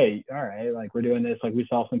was like, "Hey, all right, like we're doing this. Like we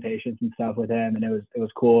saw some patients and stuff with him, and it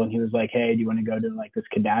was cool." And he was like, "Hey, do you want to go to like this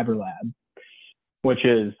cadaver lab, which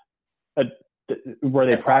is where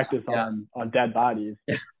they practice on dead bodies?"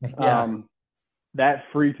 Yeah. That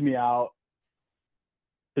freaked me out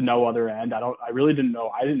to no other end. I really didn't know.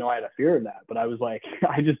 I didn't know I had a fear of that, but I was like,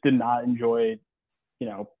 I just did not enjoy,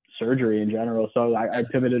 surgery in general. So I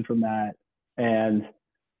pivoted from that. And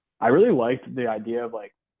I really liked the idea of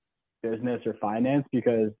like business or finance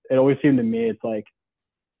because it always seemed to me it's like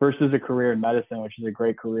versus a career in medicine, which is a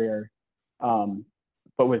great career.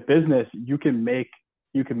 But with business, you can make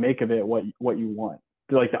of it what you want.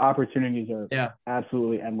 So, like the opportunities are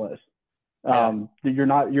absolutely endless. You're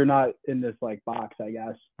not in this like box, I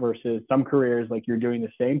guess, versus some careers like you're doing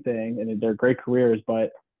the same thing and they're great careers,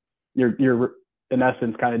 but you're in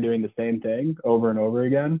essence kind of doing the same thing over and over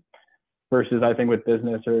again. Versus I think with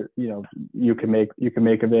business or you can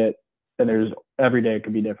make of it, and there's every day it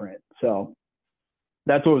could be different. So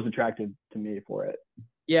that's what was attractive to me for it.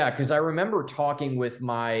 Yeah, because I remember talking with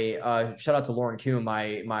my shout out to Lauren Kuhn,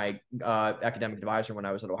 my academic advisor when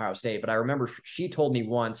I was at Ohio State. But I remember she told me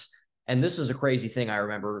once, and this is a crazy thing. I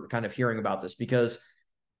remember kind of hearing about this because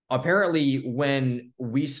apparently when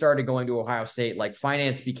we started going to Ohio State, like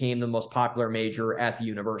finance became the most popular major at the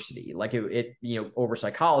university. Like it over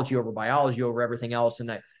psychology, over biology, over everything else.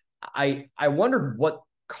 And I wondered what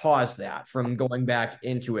caused that from going back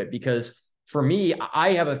into it because for me,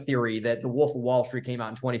 I have a theory that The Wolf of Wall Street came out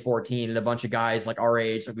in 2014 and a bunch of guys like our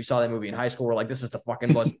age, like we saw that movie in high school, we're like, this is the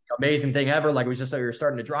fucking most amazing thing ever. Like we just we were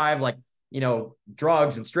starting to drive like,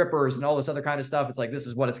 drugs and strippers and all this other kind of stuff. It's like, this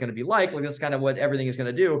is what it's going to be like. Like this is kind of what everything is going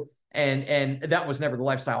to do. And that was never the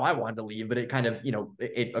lifestyle I wanted to leave, but it kind of,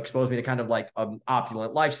 it exposed me to kind of like an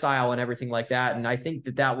opulent lifestyle and everything like that. And I think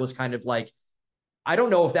that was kind of like, I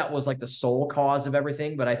don't know if that was like the sole cause of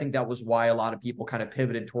everything, but I think that was why a lot of people kind of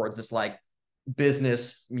pivoted towards this like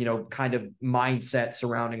business, kind of mindset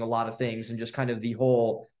surrounding a lot of things and just kind of the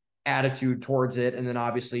whole attitude towards it. And then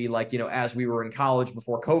obviously like, as we were in college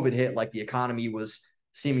before COVID hit, like the economy was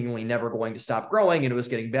seemingly never going to stop growing and it was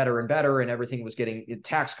getting better and better and everything was getting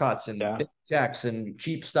tax cuts and big checks and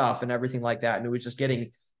cheap stuff and everything like that. And it was just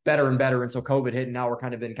getting better and better until COVID hit. And now we're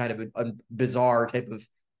kind of in kind of a bizarre type of,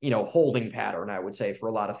 holding pattern, I would say, for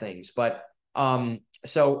a lot of things. But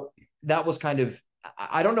so that was kind of,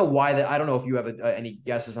 I don't know why that. I don't know if you have any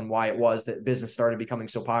guesses on why it was that business started becoming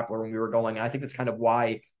so popular when we were going. And I think that's kind of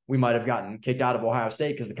why we might have gotten kicked out of Ohio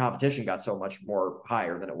State because the competition got so much more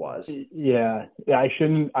higher than it was. Yeah.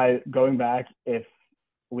 Going back, if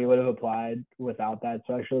we would have applied without that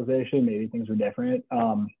specialization, maybe things were different.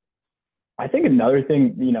 I think another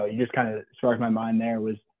thing, you just kind of sparked my mind there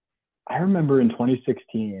was, I remember in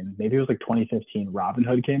 2016, maybe it was like 2015,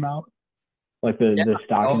 Robinhood came out. Like the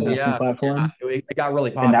stock investment platform. Yeah. It got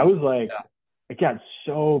really popular. And that was like, it got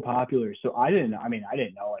so popular. So I didn't know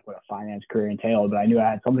like what a finance career entailed, but I knew I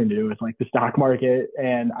had something to do with like the stock market.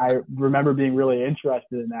 And I remember being really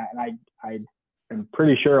interested in that. And I am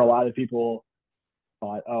pretty sure a lot of people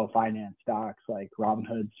thought, oh, finance stocks, like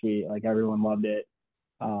Robinhood, sweet. Like everyone loved it.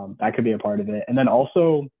 That could be a part of it. And then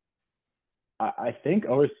also, I think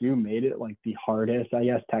OSU made it like the hardest, I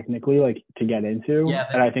guess, technically, like to get into. Yeah,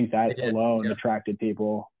 and I think that alone attracted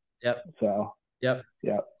people. Yep. So. Yep.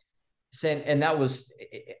 And that was,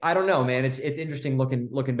 I don't know, man. It's interesting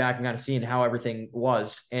looking back and kind of seeing how everything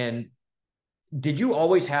was. And did you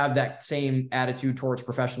always have that same attitude towards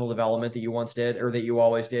professional development that you once did, or that you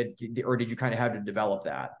always did, or did you kind of have to develop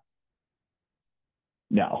that?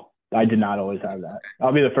 No, I did not always have that.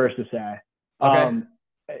 I'll be the first to say. Okay.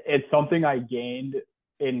 It's something I gained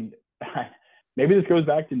in, maybe this goes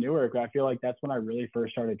back to Newark. I feel like that's when I really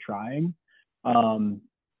first started trying.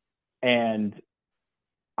 And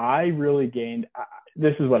I really gained,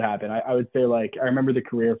 this is what happened. I would say like, I remember the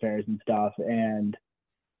career fairs and stuff. And,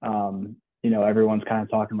 everyone's kind of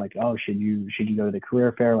talking like, oh, should you go to the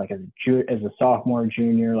career fair? Like as a sophomore,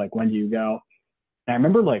 junior, like when do you go? And I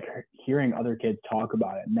remember like hearing other kids talk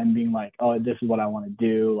about it and then being like, oh, this is what I want to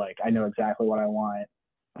do. Like, I know exactly what I want.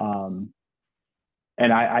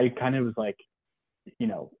 And I kind of was like,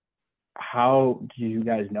 how do you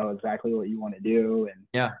guys know exactly what you want to do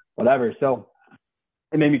and whatever. So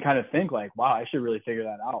it made me kind of think like, wow, I should really figure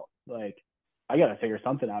that out. Like, I got to figure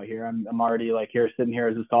something out here. I'm already like sitting here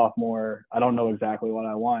as a sophomore. I don't know exactly what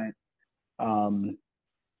I want. And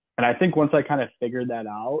I think once I kind of figured that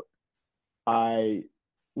out, I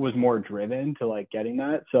was more driven to like getting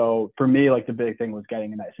that. So for me, like the big thing was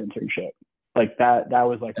getting a nice internship. Like that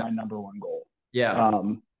was like my number one goal. Yeah.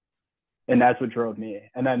 And that's what drove me.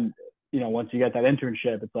 And then, once you get that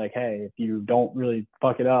internship, it's like, hey, if you don't really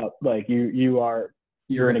fuck it up, like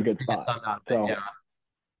you're in a good spot. So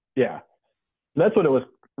yeah, that's what it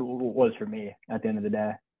was for me at the end of the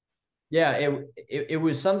day. Yeah, it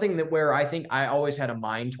was something that where I think I always had a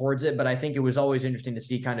mind towards it, but I think it was always interesting to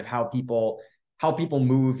see kind of how people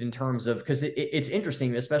moved in terms of, because it's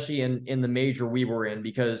interesting, especially in the major we were in,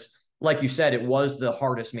 because like you said, it was the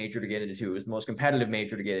hardest major to get into. It was the most competitive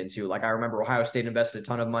major to get into. Like I remember Ohio State invested a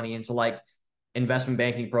ton of money into like investment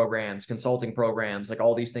banking programs, consulting programs, like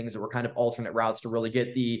all these things that were kind of alternate routes to really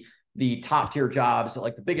get the top tier jobs at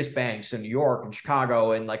like the biggest banks in New York and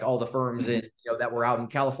Chicago and like all the firms in, that were out in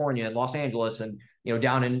California and Los Angeles and,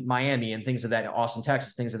 down in Miami and things of that, Austin,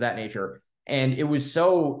 Texas, things of that nature. And it was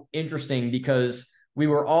so interesting because we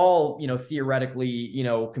were all, theoretically,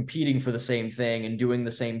 competing for the same thing and doing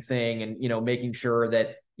the same thing and, making sure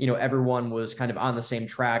that, everyone was kind of on the same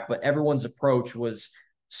track, but everyone's approach was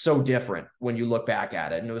so different when you look back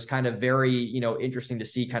at it. And it was kind of very, interesting to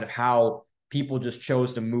see kind of how people just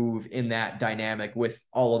chose to move in that dynamic with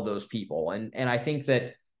all of those people. And I think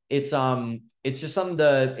that it's just something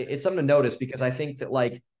to notice, because I think that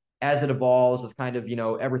like as it evolves with kind of,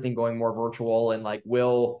 everything going more virtual and like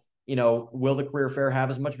will the career fair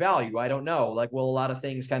have as much value? I don't know. Like, will a lot of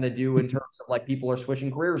things kind of do in terms of like people are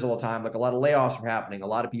switching careers all the time? Like a lot of layoffs are happening. A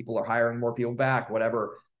lot of people are hiring more people back,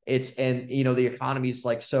 whatever. And the economy is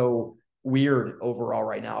like so weird overall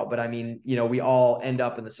right now. But I mean, we all end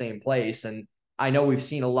up in the same place. And I know we've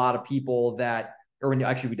seen a lot of people that, or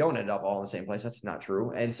actually we don't end up all in the same place. That's not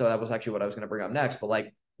true. And so that was actually what I was going to bring up next. But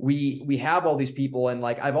like we have all these people, and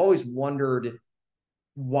like I've always wondered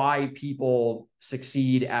why people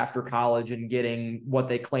succeed after college and getting what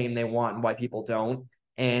they claim they want and why people don't.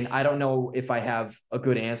 And I don't know if I have a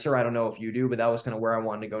good answer. I don't know if you do, but that was kind of where I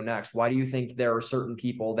wanted to go next. Why do you think there are certain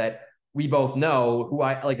people that we both know who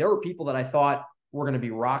there were people that I thought were going to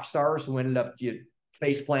be rock stars who ended up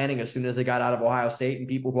face planting as soon as they got out of Ohio State, and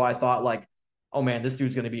people who I thought like, oh man, this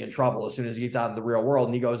dude's going to be in trouble as soon as he gets out in the real world,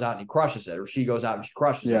 and he goes out and he crushes it, or she goes out and she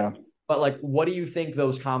crushes it. But like, what do you think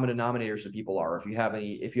those common denominators of people are? If you have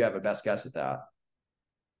a best guess at that?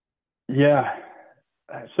 Yeah.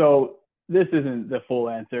 So this isn't the full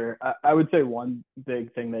answer. I would say one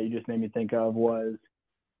big thing that you just made me think of was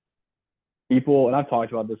people, and I've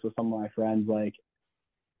talked about this with some of my friends, like,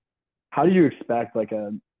 how do you expect like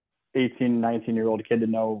a 18, 19-year-old kid to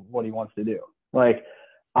know what he wants to do? Like,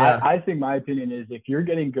 yeah. I think my opinion is if you're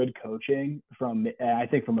getting good coaching from, and I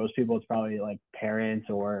think for most people, it's probably like parents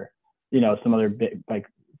or, some other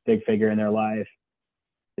big figure in their life.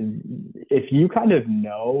 If you kind of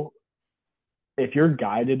know, if you're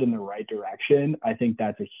guided in the right direction, I think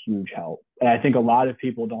that's a huge help. And I think a lot of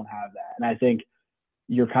people don't have that. And I think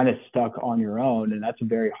you're kind of stuck on your own, and that's a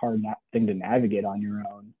very hard thing to navigate on your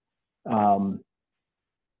own.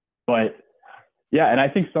 But yeah, and I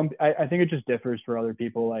think I think it just differs for other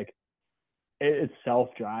people. Like it's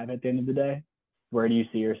self-drive at the end of the day. Where do you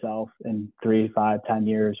see yourself in 3, 5, 10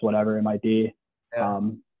 years, whatever it might be? Yeah.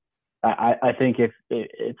 I think if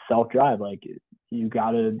it's self-drive, like you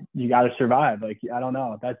gotta survive. Like, I don't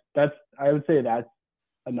know. That's I would say that's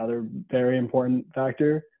another very important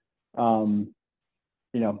factor. You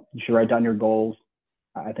should write down your goals.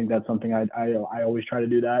 I think that's something I always try to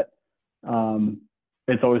do that.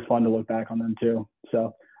 It's always fun to look back on them too.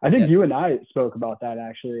 So I think you and I spoke about that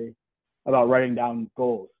actually, about writing down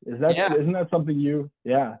goals. Isn't that something you?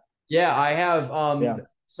 Yeah, I have.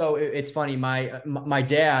 So it's funny. My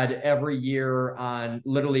dad every year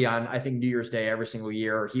literally on I think New Year's Day every single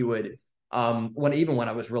year, he would when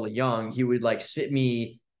I was really young, he would like sit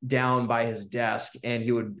me down by his desk, and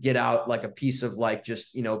he would get out like a piece of like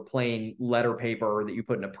just plain letter paper that you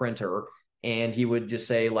put in a printer, and he would just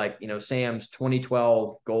say like Sam's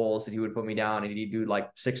 2012 goals that he would put me down, and he'd do like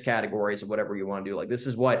 6 categories of whatever you want to do. Like, this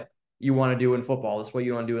is what you want to do in football. This is what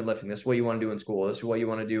you want to do in lifting. This is what you want to do in school. This is what you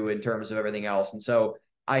want to do in terms of everything else. And so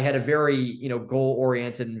I had a very, goal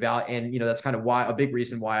oriented and that's kind of why a big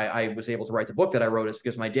reason why I was able to write the book that I wrote is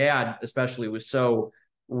because my dad especially was so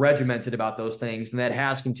regimented about those things. And that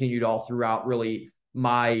has continued all throughout really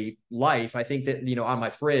my life. I think that, on my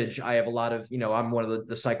fridge, I have a lot of, I'm one of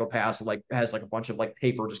the psychopaths that like has like a bunch of like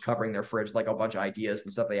paper just covering their fridge, like a bunch of ideas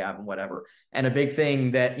and stuff they have and whatever. And a big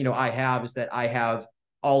thing that, I have is that I have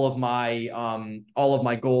all of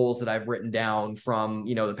my goals that I've written down from,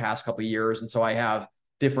 the past couple of years. And so I have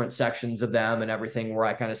different sections of them and everything where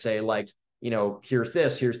I kind of say like, here's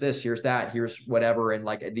this, here's that, here's whatever. And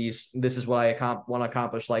like this is what I want to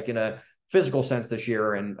accomplish, like in a physical sense this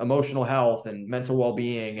year, and emotional health and mental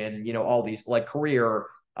well-being, and, all these like career,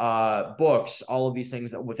 books, all of these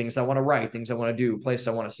things things I want to write, things I want to do, places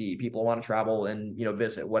I want to see, people I want to travel and,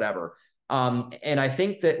 visit, whatever. And I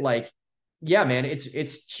think that like, yeah, man,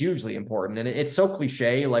 it's hugely important. And it's so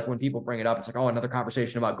cliche. Like when people bring it up, it's like, oh, another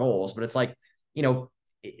conversation about goals, but it's like,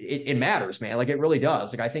 it matters, man. Like it really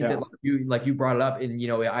does. Like, I think that you brought it up, and,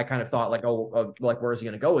 I kind of thought like, oh, like, where is he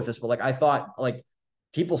going to go with this? But like, I thought like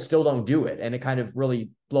people still don't do it. And it kind of really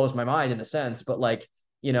blows my mind in a sense, but like,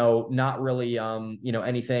 not really,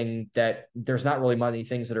 anything that there's not really many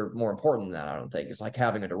things that are more important than that. I don't think it's like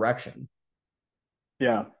having a direction.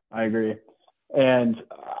 Yeah, I agree. And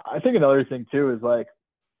I think another thing too is like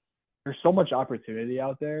there's so much opportunity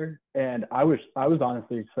out there, and I was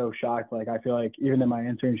honestly so shocked. Like I feel like even in my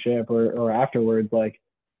internship or afterwards, like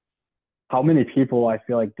how many people I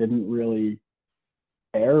feel like didn't really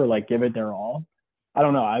care or like give it their all. I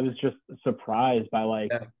don't know. I was just surprised by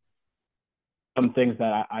like Yeah. some things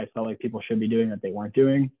that I felt like people should be doing that they weren't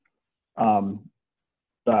doing. Um,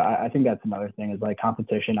 so I think that's another thing is like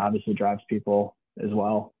competition obviously drives people as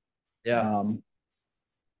well. Yeah. Um,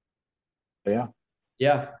 but yeah,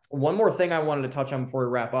 Yeah. One more thing I wanted to touch on before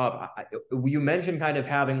we wrap up. You mentioned kind of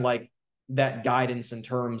having like that guidance in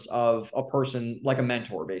terms of a person, like a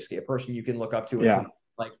mentor, basically, a person you can look up to and yeah,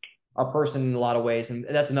 like a person in a lot of ways. And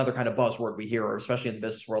that's another kind of buzzword we hear, especially in the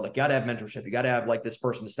business world. Like, you got to have mentorship. You got to have like this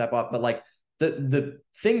person to step up. But like the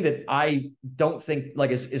thing that I don't think like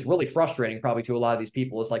is really frustrating probably to a lot of these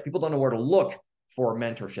people is like people don't know where to look for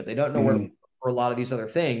mentorship. They don't know where to mm-hmm. look for a lot of these other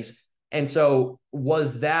things. And so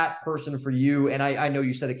was that person for you? And I know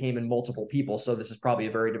you said it came in multiple people, so this is probably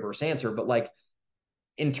a very diverse answer, but like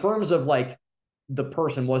in terms of like the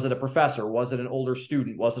person, was it a professor? Was it an older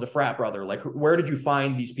student? Was it a frat brother? Like where did you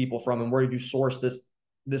find these people from and where did you source this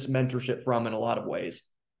mentorship from in a lot of ways?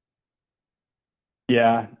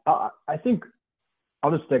 Yeah. I think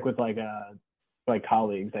I'll just stick with like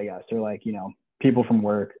colleagues, I guess, or like people from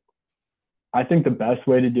work. I think the best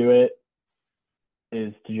way to do it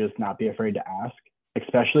is to just not be afraid to ask,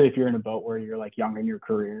 especially if you're in a boat where you're like young in your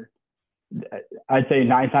career. I'd say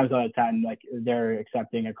 9 times out of 10, like they're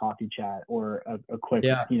accepting a coffee chat or a quick,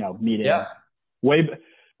 Yeah. meeting. Yeah. Way,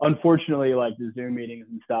 unfortunately, like the Zoom meetings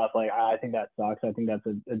and stuff, like I think that sucks. I think that's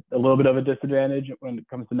a little bit of a disadvantage when it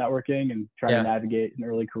comes to networking and trying to Yeah. navigate an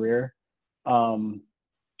early career. Um,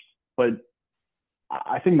 but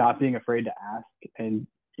I think not being afraid to ask, and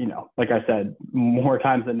like I said, more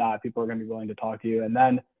times than not, people are going to be willing to talk to you, and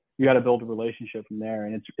then you got to build a relationship from there.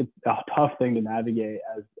 And it's a tough thing to navigate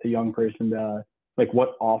as a young person to like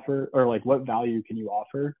what offer or like what value can you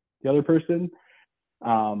offer the other person.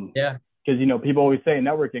 Yeah. Because people always say in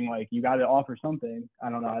networking like you got to offer something. I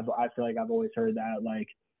don't know. I feel like I've always heard that like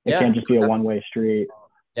it Yeah. can't just be a one-way street.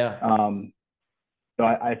 Yeah. So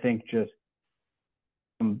I think just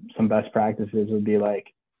some best practices would be like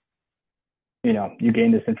you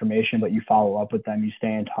gain this information, but you follow up with them, you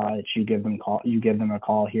stay in touch, you give them a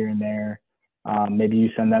call here and there. Maybe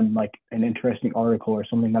you send them like an interesting article or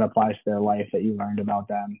something that applies to their life that you learned about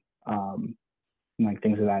them, and like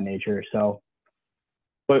things of that nature. So,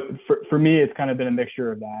 but for me, it's kind of been a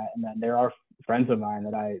mixture of that. And then there are friends of mine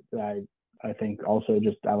that I think also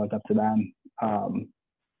just I look up to them,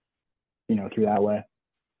 through that way.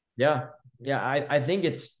 Yeah. Yeah. I think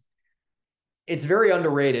it's very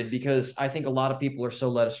underrated because I think a lot of people are so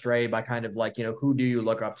led astray by kind of like, who do you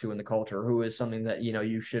look up to in the culture? Who is something that,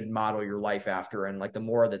 you should model your life after? And like the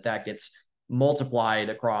more that gets multiplied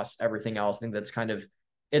across everything else, I think that's kind of,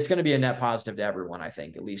 it's going to be a net positive to everyone, I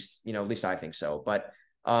think, at least I think so. But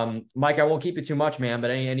Mike, I won't keep you too much, man, but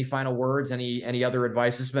any final words, any other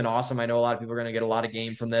advice? This has been awesome. I know a lot of people are going to get a lot of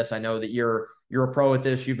game from this. I know that you're a pro at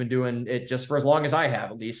this. You've been doing it just for as long as I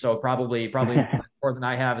have, at least. So probably more than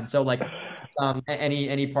I have. And so like,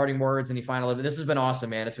 any parting words, any final, this has been awesome,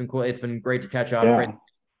 man. It's been cool. It's been great to catch up. Great,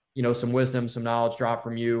 Yeah, some wisdom, some knowledge drop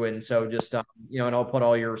from you. And so just, and I'll put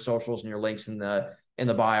all your socials and your links in the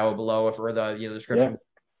bio below if or the, yeah. description,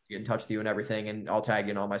 get in touch with you and everything. And I'll tag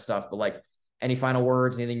you in all my stuff. But like any final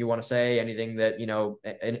words, anything you want to say, anything that,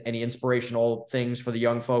 any inspirational things for the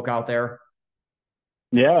young folk out there?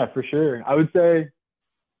 Yeah, for sure. I would say,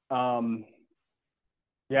 um,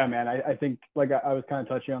 yeah, man, I think like I was kind of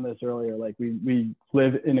touching on this earlier. Like we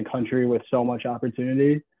live in a country with so much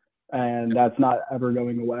opportunity, and that's not ever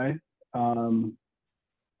going away. Um,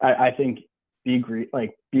 I think be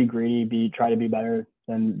greedy, try to be better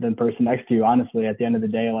than the person next to you. Honestly, at the end of the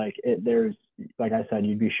day, there's like I said,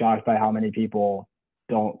 you'd be shocked by how many people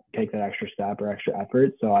don't take that extra step or extra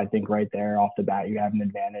effort. So I think right there off the bat, you have an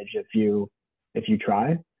advantage if you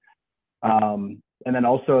try. And then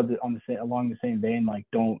also along the same vein, like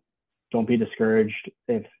don't be discouraged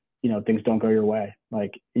if things don't go your way.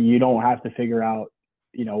 Like you don't have to figure out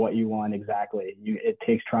what you want exactly. It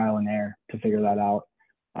takes trial and error to figure that out.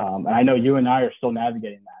 And I know you and I are still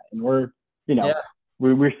navigating that, and we're Yeah.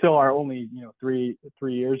 we still are only 3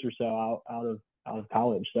 years or so out of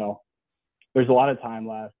college. So there's a lot of time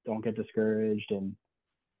left. Don't get discouraged, and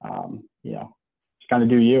just kind of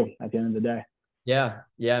do you at the end of the day. Yeah,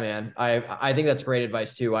 yeah, man. I think that's great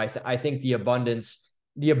advice too. I think the abundance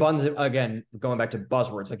again, going back to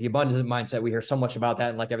buzzwords, like the abundance mindset. We hear so much about that,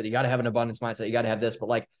 and like everything, you got to have an abundance mindset. You got to have this, but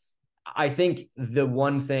like I think the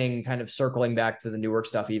one thing, kind of circling back to the Newark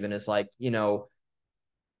stuff, even, is like,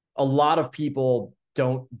 a lot of people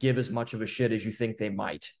don't give as much of a shit as you think they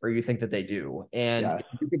might, or you think that they do. And Yes.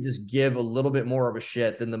 if you could just give a little bit more of a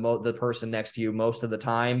shit than the person next to you most of the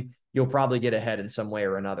time, you'll probably get ahead in some way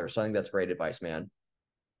or another. So I think that's great advice, man.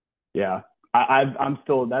 Yeah. I'm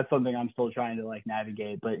still, that's something I'm still trying to like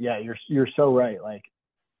navigate, but yeah, you're so right. Like,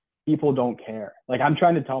 people don't care. Like, I'm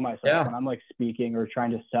trying to tell myself when I'm like speaking or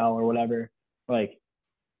trying to sell or whatever, like,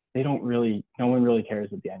 no one really cares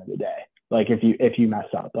at the end of the day. Like, if you mess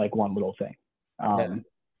up like one little thing,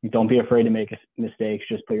 don't be afraid to make mistakes.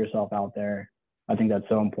 Just put yourself out there. I think that's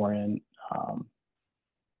so important.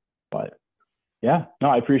 But yeah, no,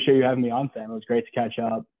 I appreciate you having me on, Sam. It was great to catch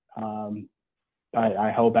up.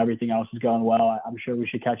 I hope everything else is going well. I'm sure we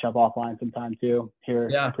should catch up offline sometime too here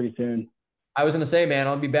pretty soon. I was going to say, man,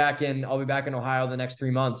 I'll be back in Ohio the next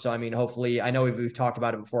 3 months. So, I mean, hopefully, I know we've talked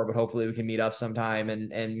about it before, but hopefully we can meet up sometime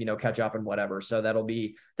and catch up and whatever. So that would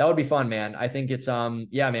be fun, man. I think it's,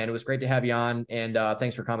 yeah, man, it was great to have you on, and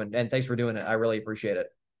thanks for coming and thanks for doing it. I really appreciate it.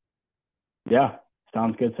 Yeah.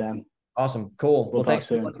 Sounds good, Sam. Awesome. Cool. Well, thanks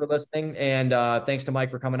so soon. much for listening. And thanks to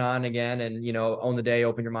Mike for coming on again. And, own the day,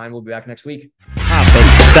 open your mind. We'll be back next week.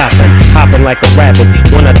 Hopping like a rabbit.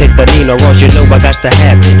 When I take the Dino Ross, you know I got to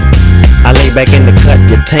have it. I lay back in the cut,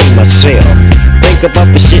 retain myself. Think about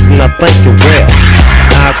the shit and I think it well.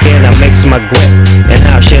 How can I mix my grip? And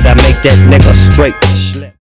how should I make that nigga straight?